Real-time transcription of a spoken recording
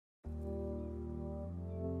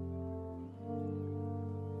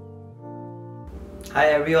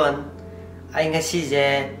Hi everyone. I ngasi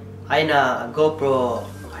je aina GoPro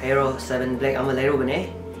Hero 7 Black ama leru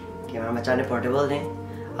bane. Camera macha ne portable ne.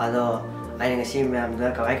 Ado aina ngasi ma'am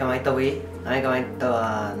da kamai tawi. Ai kamai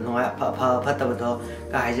ta noa pha ta do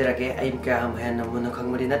ka hajira ke ai ka ham han mun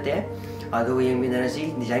khangmari nate. Ado yeng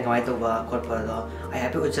minarasi design kamai to ba khot pa do. Ai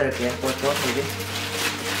happy uchar ke photo hobe.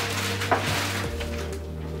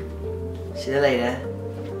 Sida lai re.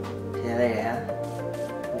 Sida lai ya.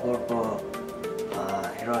 GoPro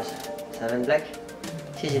Hero 7 Black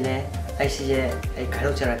시즌에 ICJ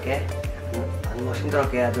가족처럼게 안모신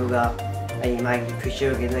그렇게 누가 이 마이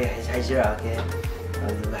퓨처게 너희 하지라게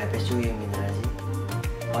누가 해배 주의미나지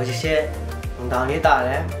어제시 당당히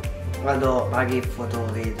따래 나도 마기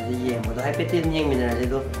포토게 이 모두 해배 뛰는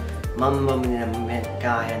얘기미나지도 맘맘이나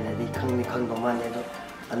맨가 해는데 강동만 해도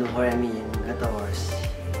안 호람이 있는 것도 없이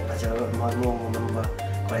맞아 뭐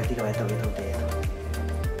퀄리티가 많이 돼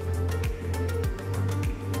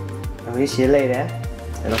Ini sila ya,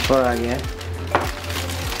 telepon lagi ya.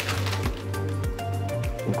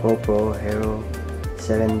 GoPro Hero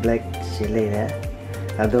 7 Black sila ya.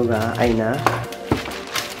 Aduga aina,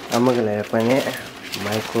 amagalai apa ni?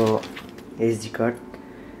 Micro SD card,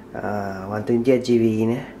 128GB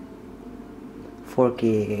ini,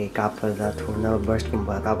 4K kapal dah, thuna burst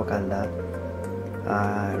kumba kapakan dah.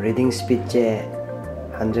 Reading speed je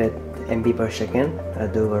 100 MB per second.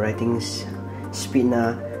 Aduga writing speed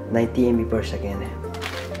na 90 MB per second.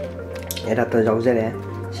 Era to jauh je,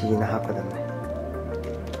 sih na apa dah.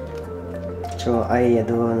 So, ay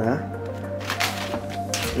ado na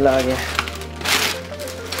lagi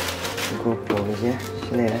GoPro je,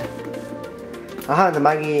 sila. Aha, na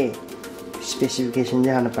magi specification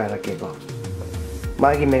je hana para keko.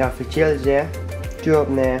 Magi megapixel je,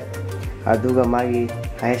 tube ne, aduga magi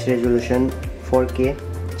highest resolution 4K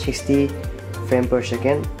 60 frame per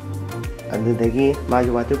second. Adudagi magi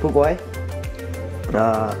waterproof boy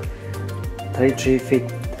 33 feet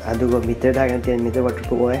aduga meter dagan 10 meter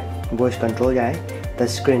waterproof boy voice control jai touch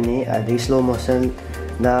screen ni adi slow motion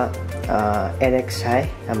da NX hai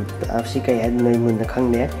am apsi kai ad noi mun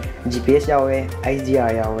khang ne GPS yawe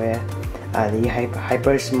HDR yawe adi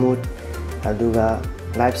hyper smooth aduga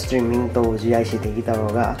live streaming to ji ai si tegi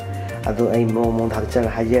taroga adu ai mong thakchar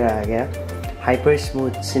hajera ga Hyper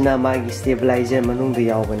smooth cinema stabilizer manung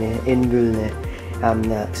di yaw bane inbuilt ne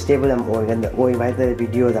amna stable am organ oi bai da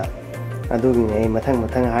video da adu ngai mathang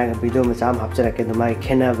ha video ma cham hapchara ke do mai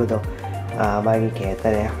khena ba do mai ke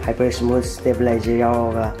tare hyper smooth stabilizer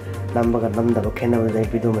yaw ga number ga da khena ba da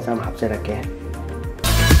video ma cham hapchara ke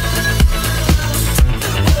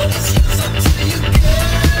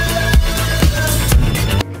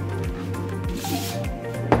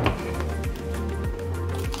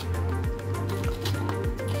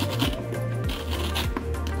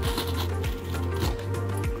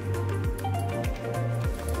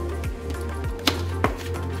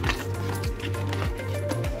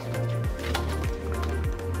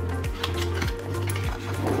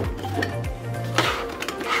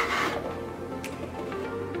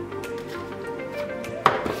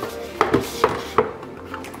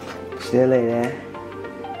sila ya,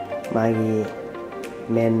 magi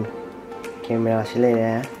main camera sila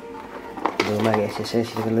ya, do magi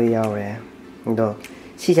accessories sila yaw ya, do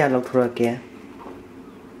si jangan log thura ke,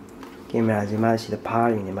 camera je magi sila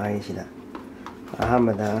par ini magi sila,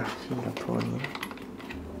 aham ada si log thura ni.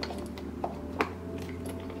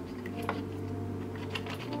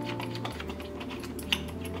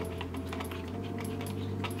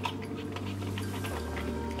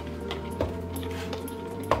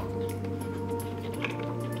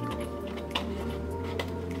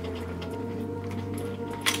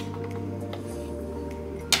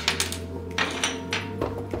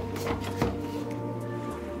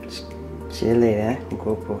 Sila ya,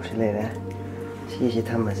 GoPro sila ya, si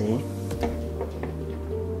tambah sih,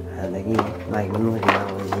 lagi mai menu dia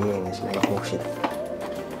sih yang ngasih GoPro sih.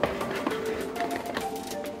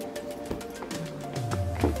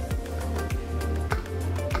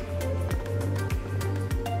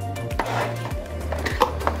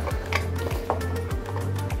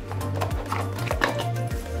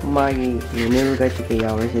 Mai menu cái gì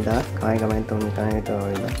yaw sih dah, kai main tong ni kai tu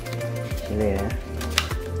dah, sila ya.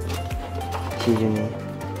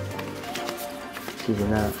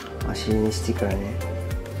 시즌아 시즌 스티커네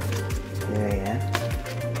예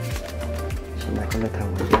신나 걸로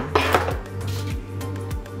타고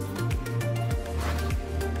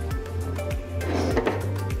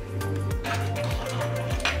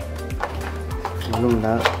물론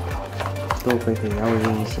나또 그렇게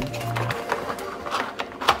나오는 시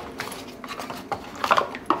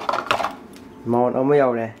màu nó mới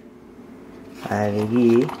dầu này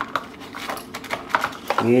adagi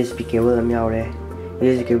USB cable am yaure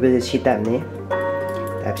USB cable is C type ni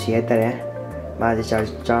type C haitare ma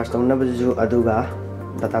charge tongna buju aduga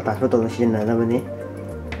data transfer tongna sijinna na bani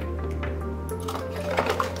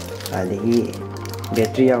adagi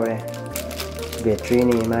battery yaure battery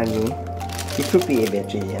ni magi 6 rupee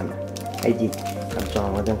battery jam aidi am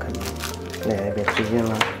chong wadan khan le battery jam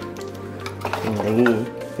adagi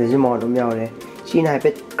this mod um yaure sina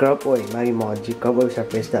pet curve oi magi mod ji cover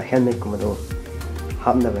surface da helmet kumado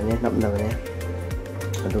hamna bane napna bane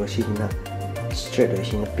ado sina straight oi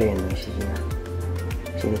sina plain oi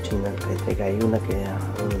sina chunna kai kai yuna ke ya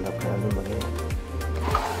na ka nu magi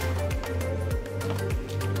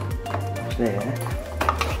le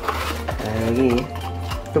lagi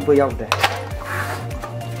tu bu yok de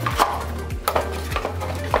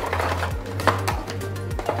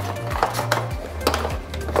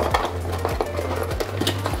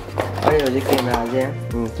ayo je camera je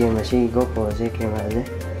camera si GoPro je camera je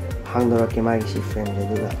hang do camera si frame je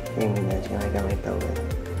du la eng ni je mai ka mai tau de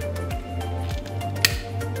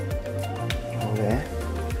okay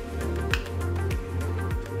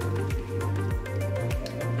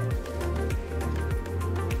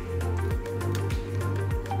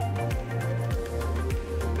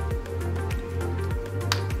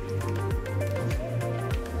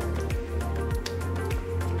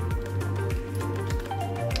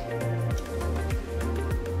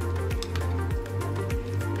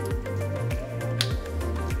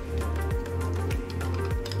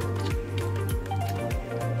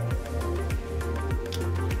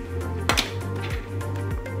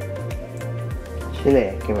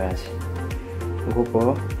Sile camera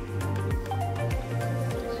GoPro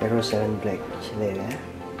 07 black sile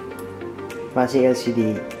masih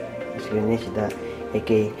LCD screen ni sida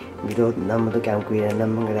ek video nam to cam kuira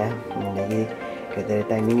nam ngara lagi kete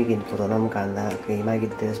timing kin photo nam kanda ke mai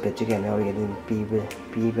ki details battery camera ori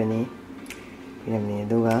pi bani ni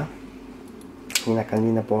duga ina kan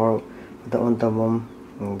ni na power to on to mom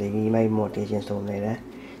lagi mai mode change to nei da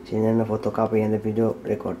sina na photo copy and video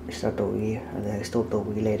record start to gi ada stop to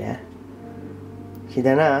gi le da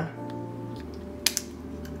sidana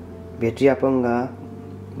battery apanga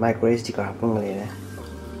micro SD card apanga le da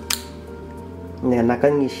ne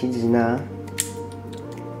nakan gi sidina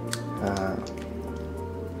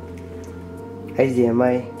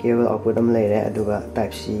HDMI cable output am le da aduga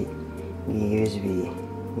type C gi USB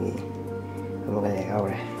gi amanga le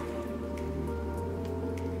kaure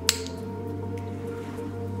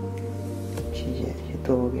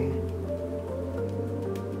तो गए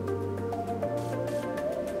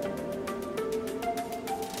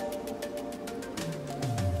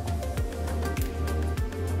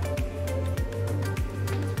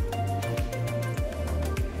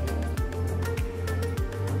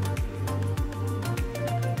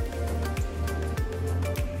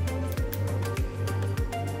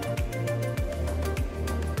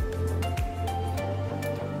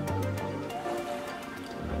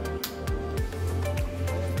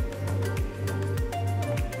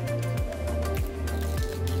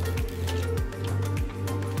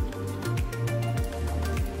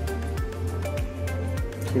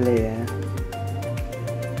Sile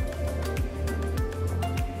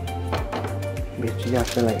battery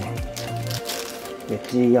after like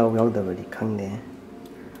battery yau da bari khang de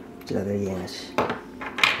chila da yengas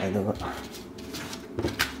ado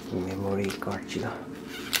memory card chila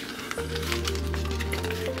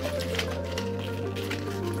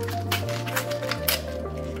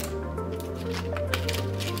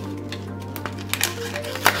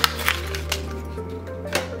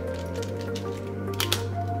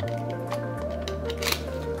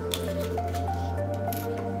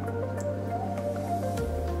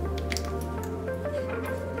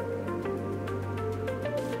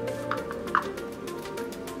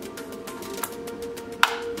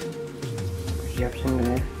option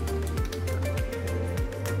gane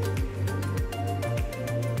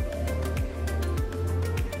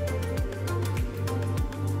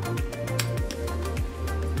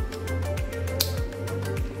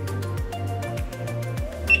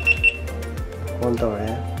on to re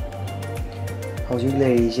hojik le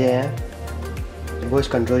je voice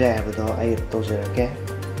control ya ba to ai to je ke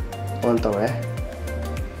on to re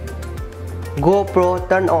GoPro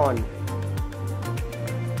turn on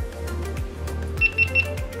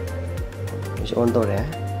on to re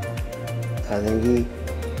adagi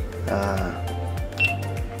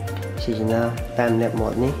sijina time lapse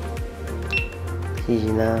mode ni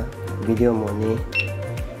sijina video mode ni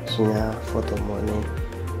sijina photo mode ni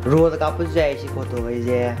roll ka pu jai si photo ga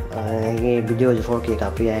je ge video je 4K ka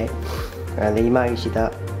pu ai adagi ma sida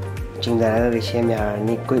chingdaraga same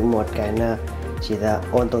yarani quick mode kaina sida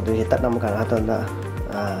on to do tat nam kan atonda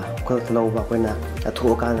ko low ba koina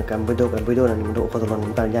athu kan video na nim do ko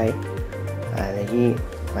lon tar jai lagi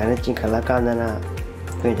mana ching khala kan na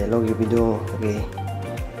ko de logi video ge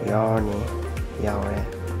yarni yawre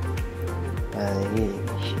lagi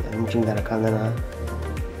am chingdara kan na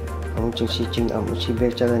am ching si ching am si be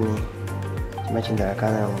chalani ma chingdara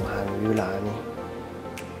kan na han yu la ni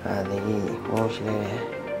lagi mo si le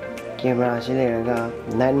camera si le ga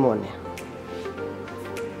 9 mode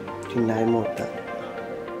ne night mode ta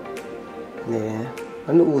ne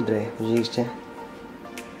anu udre jikse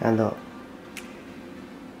ando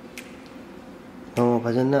no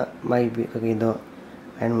bhajana mai bi kagi do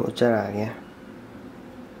ain uchara ge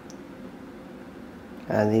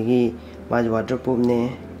adigi maj waterproof ne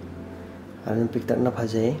adum pick tak na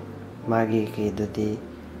phajai magi ki dudi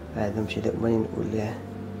adum siduk manin ule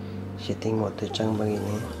setting mode to chang bagi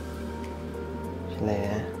ni sile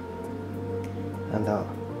ando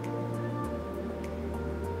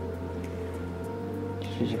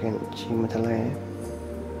you can see mathalai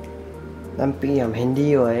nam pi am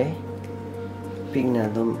hindi oi pik na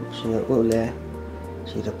dum si ule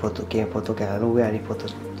si the photo ka lo we ari photo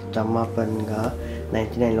chamma pan ga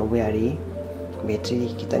 99 lo we ari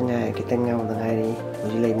battery kita nga da ngai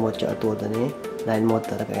ri lai mo cha to da ni 9 mo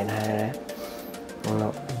ta ka na ha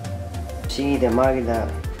no si de ma ga da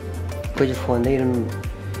ko ji phone dai rum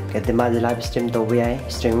ke de ma live stream to we ai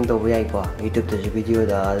streaming to we ai ko youtube to video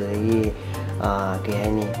da ri ke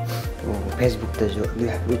hani Facebook ta jo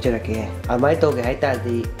luchara ke amai to ke haita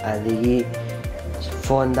di adigi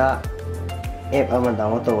phone da app ama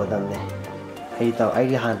download to dam ne ai to ai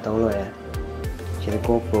han to lo ya si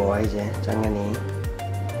GoPro ai je changani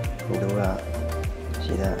duga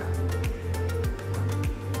sida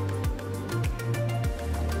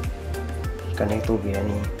connect to bi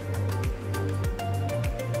ani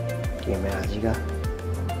camera jiga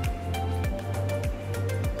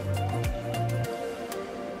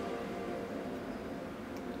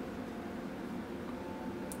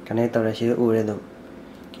này tao đã sử dụng được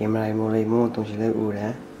camera mua tung sử dụng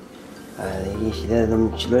đấy cái sử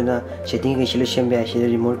dụng sử dụng setting cái sử dụng xem về sử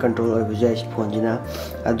dụng remote control ở bây giờ phone gì na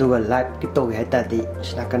aduga live cái tàu cái ta thì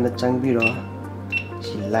sẽ cần trang bị rồi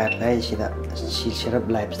sử live hay sử setup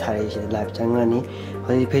live thay sử live trang này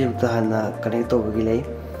hồi Facebook tôi hành là connect tàu cái lấy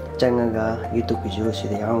trang nga YouTube video sử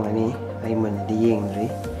dụng cái này ai mình đi yên rồi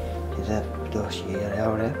thì ra tôi sử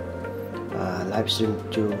dụng đấy live stream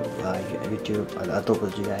to YouTube atop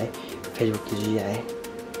ju jai Facebook ju jai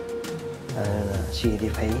si di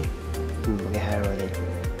phai ge ha ro le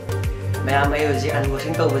me am ai ji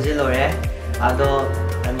unboxing to buje lo re ado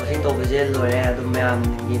unboxing to buje lo re ado me am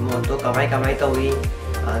gi mon to kamai to wi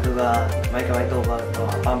ado ga mai kamai to ba to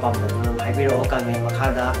pam da mai bi ro ka me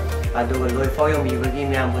makha da ado ga loi fo yom bi gi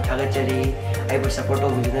me am bu thaga chari ai bu support to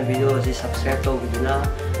bi na video ji subscribe to bi na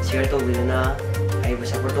share to bi na ai bu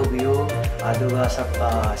support to biyo aduga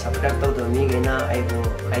subscribe to mi gena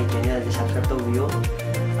ai channel di subscribe to biyo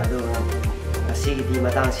aduga asi di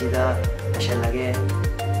matang sida ashan lage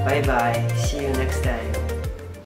bye bye see you next time.